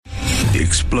The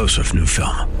explosive new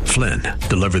film, Flynn,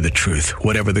 deliver the truth,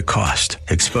 whatever the cost,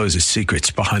 exposes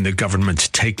secrets behind the government's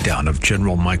takedown of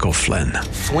General Michael Flynn.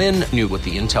 Flynn knew what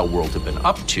the intel world had been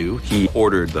up to. He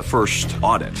ordered the first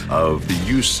audit of the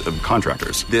use of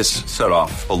contractors. This set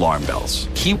off alarm bells.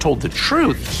 He told the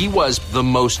truth. He was the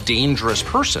most dangerous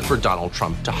person for Donald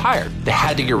Trump to hire. They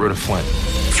had to get rid of Flynn.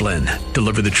 Flynn,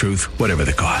 deliver the truth, whatever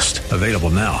the cost. Available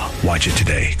now. Watch it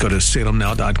today. Go to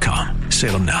salemnow.com.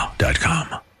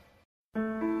 salemnow.com.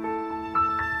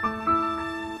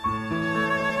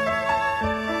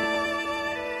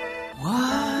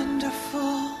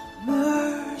 Wonderful,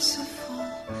 merciful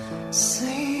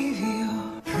Savior,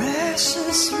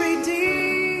 precious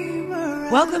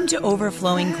Redeemer. Welcome to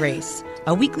Overflowing Grace,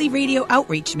 a weekly radio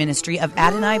outreach ministry of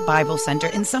Adonai Bible Center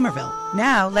in Somerville.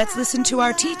 Now let's listen to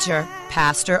our teacher,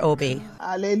 Pastor Obi.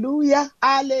 Hallelujah,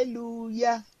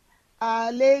 hallelujah,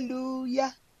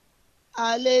 hallelujah,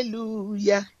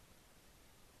 hallelujah,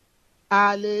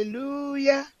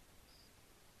 hallelujah,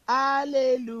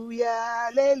 hallelujah,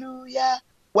 hallelujah.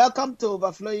 Welcome to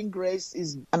Overflowing Grace.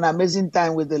 Is an amazing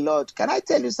time with the Lord. Can I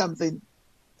tell you something?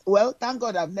 Well, thank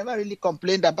God I've never really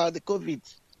complained about the COVID.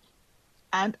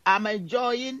 And I'm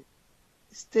enjoying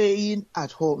staying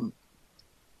at home.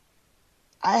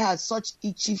 I had such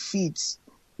itchy feet.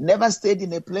 Never stayed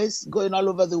in a place, going all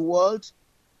over the world.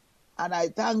 And I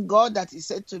thank God that He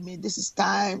said to me, this is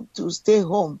time to stay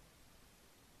home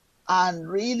and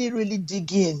really, really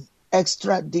dig in,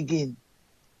 extra digging.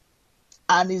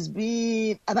 And it's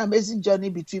been an amazing journey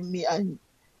between me and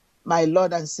my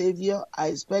Lord and Savior.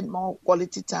 I spent more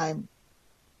quality time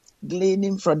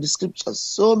gleaning from the scriptures.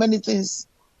 So many things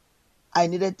I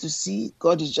needed to see.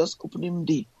 God is just opening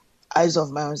the eyes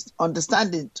of my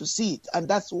understanding to see it. And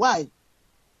that's why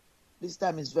this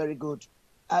time is very good.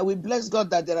 I will bless God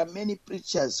that there are many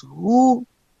preachers who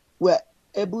were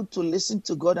able to listen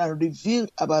to God and reveal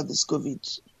about this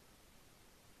COVID.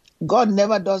 God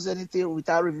never does anything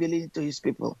without revealing it to His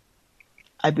people.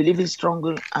 I believe it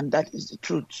strongly, and that is the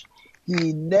truth.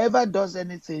 He never does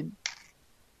anything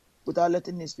without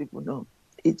letting His people know.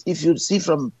 If you see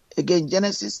from, again,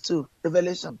 Genesis to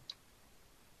Revelation,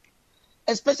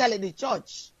 especially the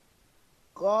church,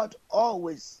 God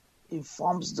always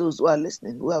informs those who are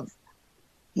listening, who have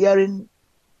hearing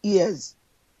ears.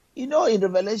 You know, in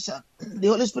Revelation, the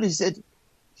Holy Spirit said,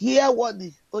 hear what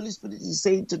the Holy Spirit is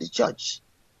saying to the church.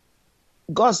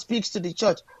 God speaks to the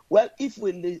church. Well, if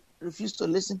we refuse to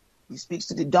listen, He speaks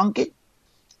to the donkey,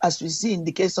 as we see in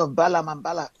the case of Balaam and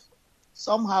Balak.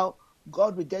 Somehow,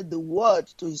 God will get the word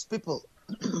to His people.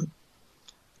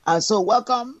 And so,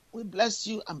 welcome. We bless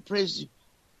you and praise you.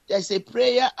 There's a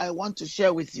prayer I want to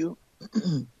share with you.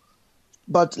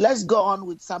 But let's go on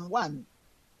with Psalm 1.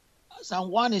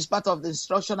 Psalm 1 is part of the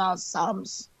instructional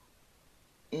psalms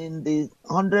in the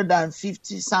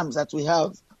 150 psalms that we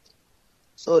have.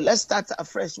 So let's start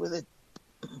afresh with it.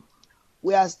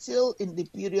 We are still in the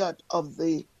period of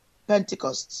the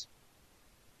Pentecost.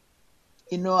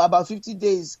 You know, about 50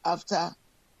 days after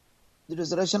the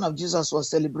resurrection of Jesus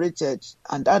was celebrated,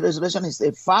 and that resurrection is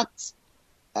a fact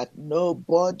that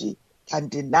nobody can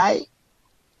deny.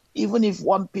 Even if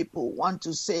one people want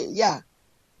to say, yeah,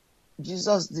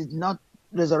 Jesus did not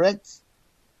resurrect,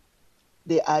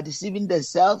 they are deceiving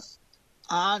themselves.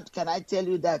 And can I tell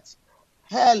you that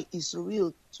hell is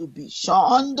real to be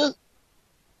shunned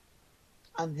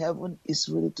and heaven is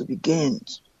real to be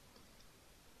gained.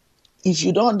 If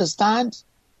you don't understand,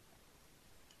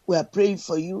 we are praying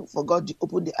for you, for God to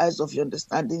open the eyes of your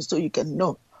understanding so you can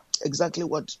know exactly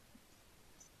what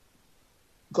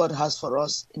God has for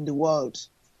us in the world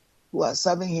who are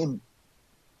serving Him.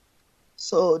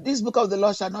 So this book of the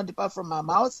law shall not depart from our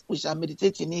mouth. We shall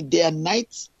meditate in it day and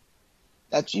night,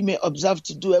 that we may observe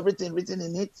to do everything written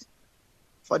in it.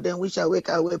 For then we shall wake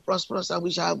our way prosperous and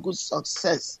we shall have good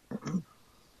success.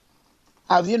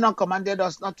 Have you not commanded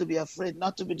us not to be afraid,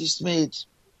 not to be dismayed?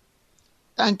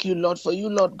 Thank you, Lord, for you,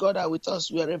 Lord God, are with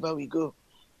us wherever we go.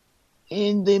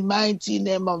 In the mighty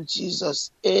name of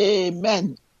Jesus,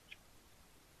 amen.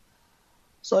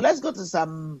 So let's go to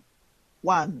Psalm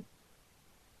 1.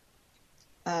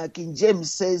 King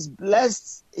James says,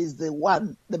 blessed is the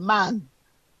man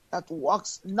that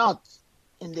walks not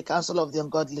in the counsel of the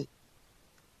ungodly.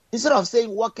 Instead of saying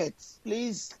walketh,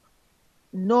 please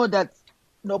know that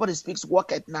nobody speaks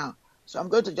walketh now. So I'm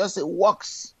going to just say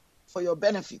walks for your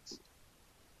benefit.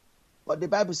 But the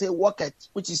Bible says walketh,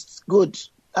 which is good.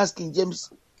 That's King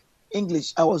James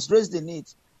English. I was raised in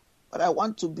it. But I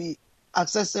want to be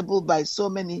accessible by so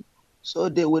many, so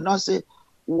they will not say,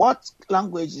 what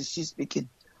language is she speaking?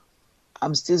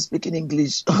 I'm still speaking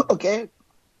English, okay?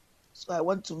 So I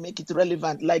want to make it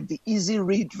relevant, like the easy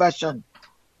read version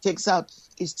takes out,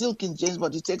 it's still King James,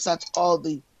 but it takes out all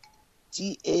the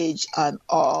TH and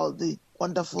all the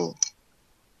wonderful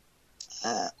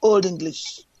Old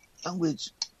English language.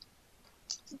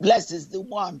 Blessed is the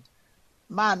one,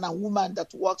 man and woman,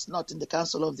 that walks not in the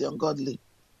counsel of the ungodly,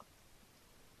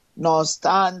 nor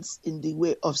stands in the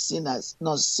way of sinners,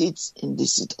 nor sits in the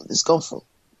seat of discomfort.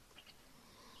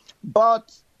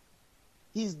 But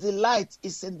his delight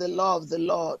is in the law of the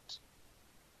Lord,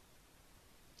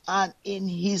 and in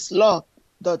his law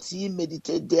doth he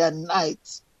meditate day and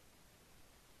night.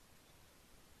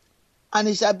 And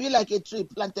it shall be like a tree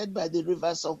planted by the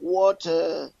rivers of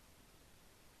water,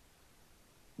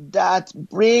 that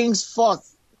brings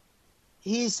forth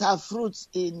her fruits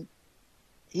in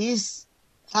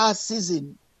her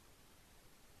season.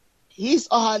 His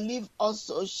or her leaf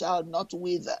also shall not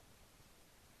wither.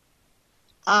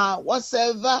 And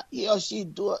whatsoever he or she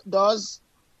does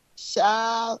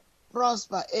shall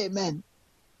prosper. Amen.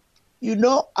 You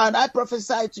know, and I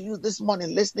prophesy to you this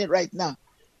morning, listening right now,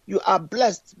 you are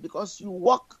blessed because you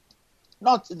walk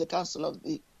not in the counsel of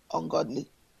the ungodly.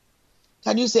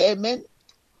 Can you say amen?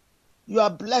 You are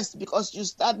blessed because you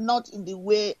stand not in the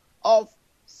way of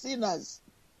sinners.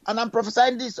 And I'm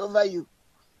prophesying this over you.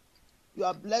 You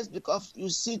are blessed because you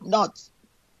sit not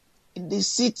in the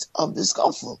seat of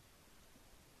discomfort,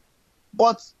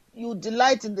 but you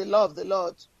delight in the law of the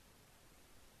Lord.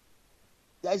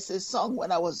 There is a song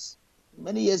when I was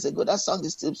many years ago, that song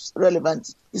is still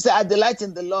relevant. He said, I delight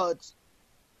in the Lord.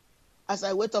 As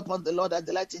I wait upon the Lord, I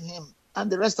delight in him.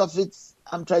 And the rest of it,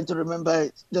 I'm trying to remember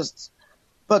it just.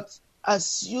 But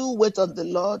as you wait on the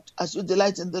Lord, as you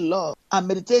delight in the Lord and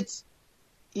meditate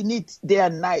in it day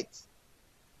and night,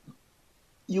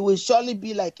 you will surely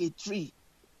be like a tree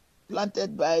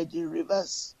planted by the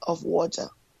rivers of water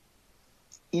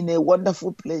in a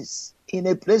wonderful place, in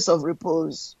a place of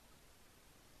repose.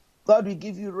 God will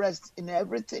give you rest in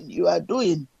everything you are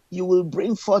doing. You will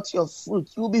bring forth your fruit.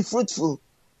 You will be fruitful.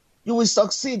 You will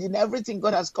succeed in everything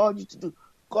God has called you to do.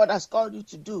 God has called you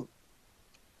to do.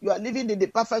 You are living in the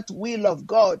perfect will of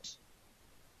God.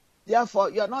 Therefore,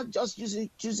 you are not just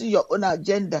choosing your own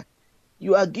agenda.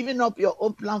 You are giving up your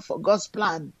own plan for God's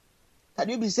plan. Can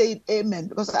you be saying amen?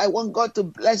 Because I want God to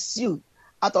bless you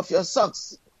out of your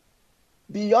socks,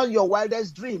 beyond your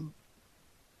wildest dream,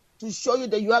 to show you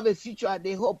that you have a future and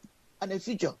a hope and a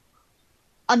future.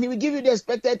 And he will give you the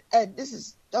expected end. This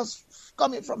is just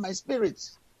coming from my spirit.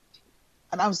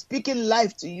 And I'm speaking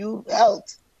life to you,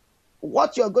 health.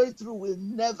 What you're going through will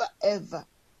never, ever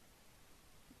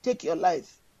take your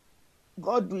life.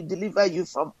 God will deliver you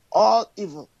from all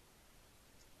evil.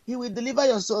 He will deliver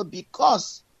your soul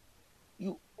because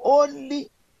you only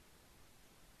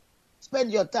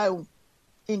spend your time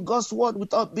in God's word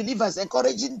with our believers,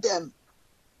 encouraging them.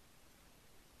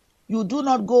 You do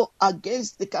not go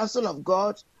against the counsel of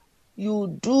God.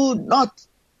 You do not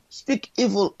speak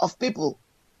evil of people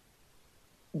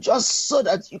just so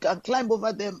that you can climb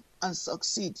over them and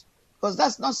succeed. Because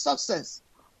that's not success.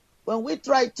 When we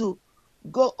try to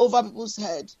go over people's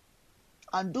head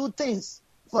and do things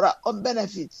for our own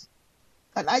benefit,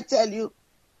 can I tell you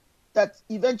that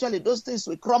eventually those things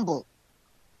will crumble?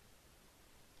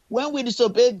 When we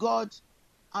disobey God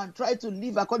and try to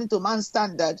live according to man's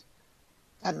standard,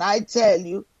 can I tell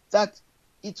you that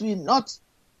it will not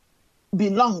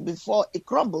be long before it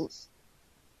crumbles?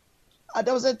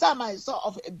 There was a time I saw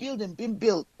of a building being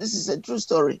built. This is a true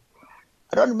story.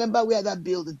 I don't remember where that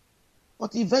building,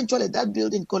 but eventually that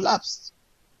building collapsed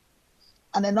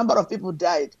and a number of people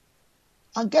died.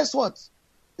 And guess what?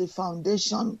 The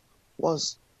foundation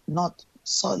was not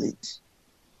solid.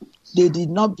 They did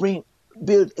not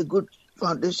build a good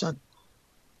foundation.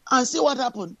 And see what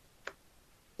happened.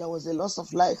 There was a loss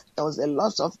of life. There was a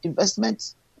loss of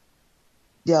investment.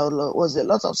 There was a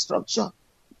lot of structure.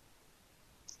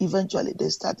 Eventually, they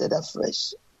started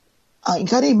afresh. And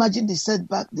can you imagine the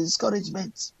setback, the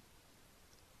discouragement?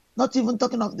 Not even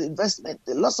talking of the investment,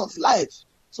 the loss of life.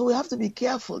 So we have to be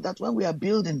careful that when we are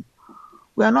building,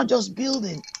 we are not just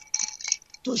building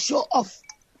to show off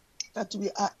that we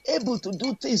are able to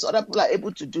do things other people are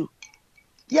able to do.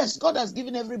 Yes, God has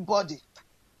given everybody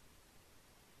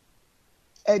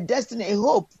a destiny, a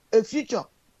hope, a future.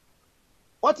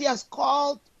 What he has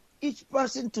called each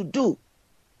person to do.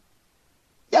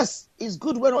 Yes, it's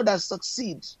good when others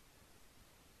succeed.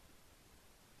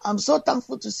 I'm so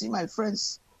thankful to see my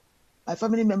friends, my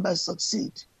family members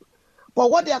succeed.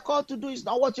 But what they are called to do is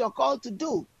not what you're called to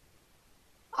do.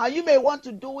 And you may want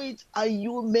to do it and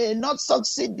you may not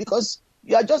succeed because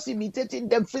you are just imitating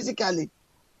them physically.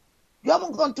 You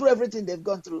haven't gone through everything they've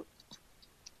gone through.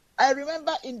 I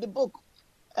remember in the book,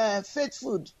 Faith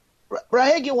Food,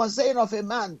 Brother Hagin was saying of a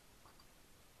man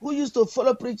who used to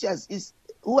follow preachers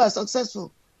who are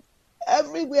successful.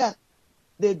 Everywhere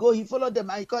they go, he followed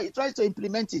them and he tries to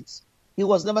implement it. He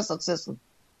was never successful.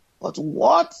 But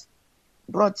what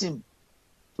brought him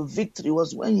to victory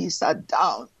was when he sat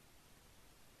down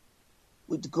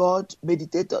with God,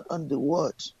 meditated on the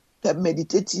word, kept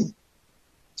meditating.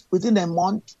 Within a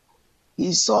month,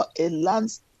 he saw a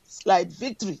landslide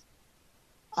victory.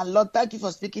 And Lord, thank you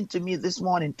for speaking to me this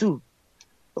morning too,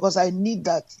 because I need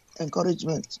that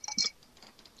encouragement.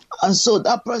 And so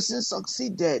that person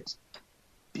succeeded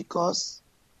because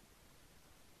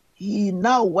he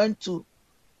now went to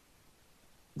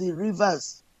the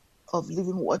rivers of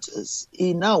living waters.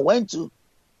 He now went to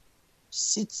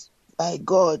sit by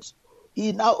God.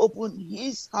 He now opened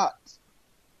his heart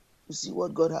to see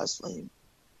what God has for him.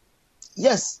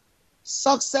 Yes,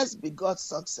 success begot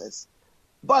success,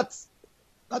 but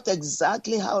not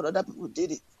exactly how other people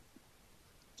did it.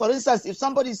 For instance, if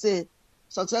somebody is a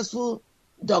successful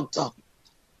doctor,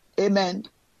 amen,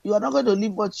 you are not going to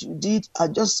leave what you did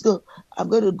and just go, I'm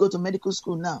going to go to medical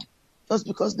school now, just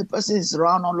because the person is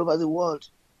around all over the world.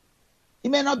 It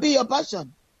may not be your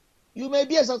passion. You may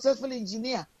be a successful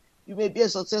engineer. You may be a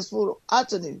successful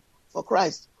attorney for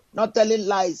Christ, not telling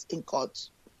lies in court.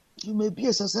 You may be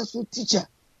a successful teacher,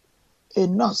 a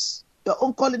nurse. Your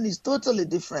own calling is totally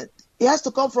different. It has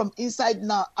to come from inside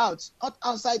now out, not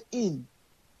outside in.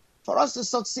 For us to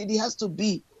succeed, it has to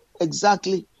be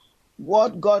exactly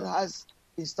what God has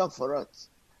in stock for us.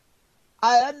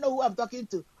 I don't know who I'm talking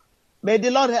to. May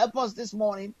the Lord help us this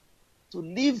morning to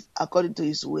live according to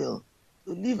his will,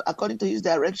 to live according to his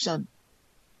direction,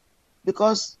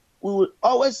 because we will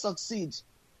always succeed.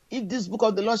 If this book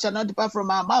of the Lord shall not depart from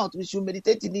our mouth, we should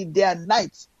meditate in it day and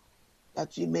night,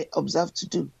 that we may observe to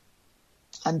do.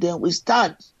 And then we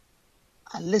stand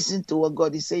and listen to what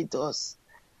God is saying to us.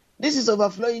 This is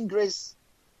Overflowing Grace.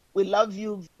 We love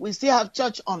you. We still have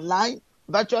church online,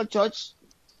 virtual church.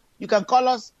 You can call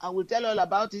us and we'll tell you all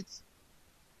about it.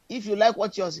 If you like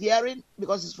what you're hearing,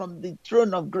 because it's from the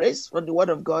throne of grace, from the word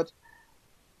of God,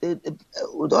 we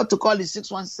ought to call it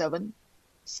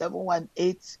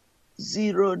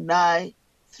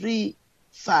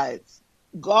 617-718-0935.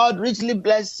 God richly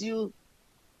bless you.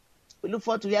 We look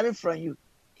forward to hearing from you.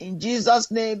 In Jesus'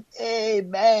 name,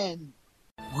 amen.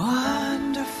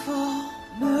 Wonderful,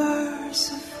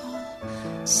 merciful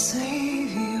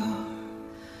Savior,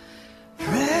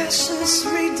 precious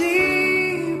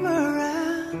Redeemer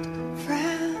and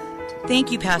friend.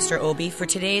 Thank you, Pastor Obi, for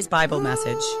today's Bible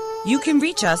message. You can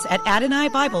reach us at Adonai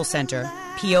Bible Center,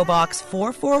 P.O. Box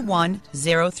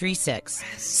 441036,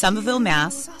 Somerville,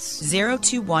 Mass.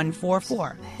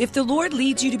 02144. If the Lord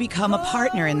leads you to become a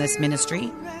partner in this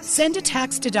ministry, send a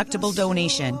tax-deductible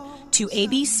donation to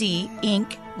ABC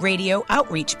Inc. Radio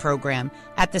Outreach Program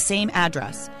at the same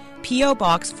address, P.O.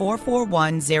 Box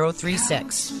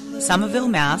 441036, Somerville,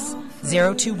 Mass.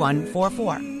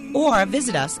 02144. Or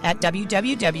visit us at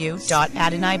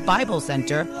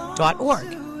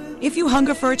www.AdonaiBibleCenter.org. If you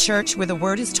hunger for a church where the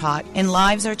word is taught and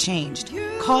lives are changed,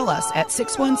 call us at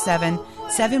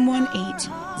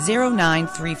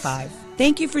 617-718-0935.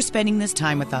 Thank you for spending this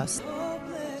time with us.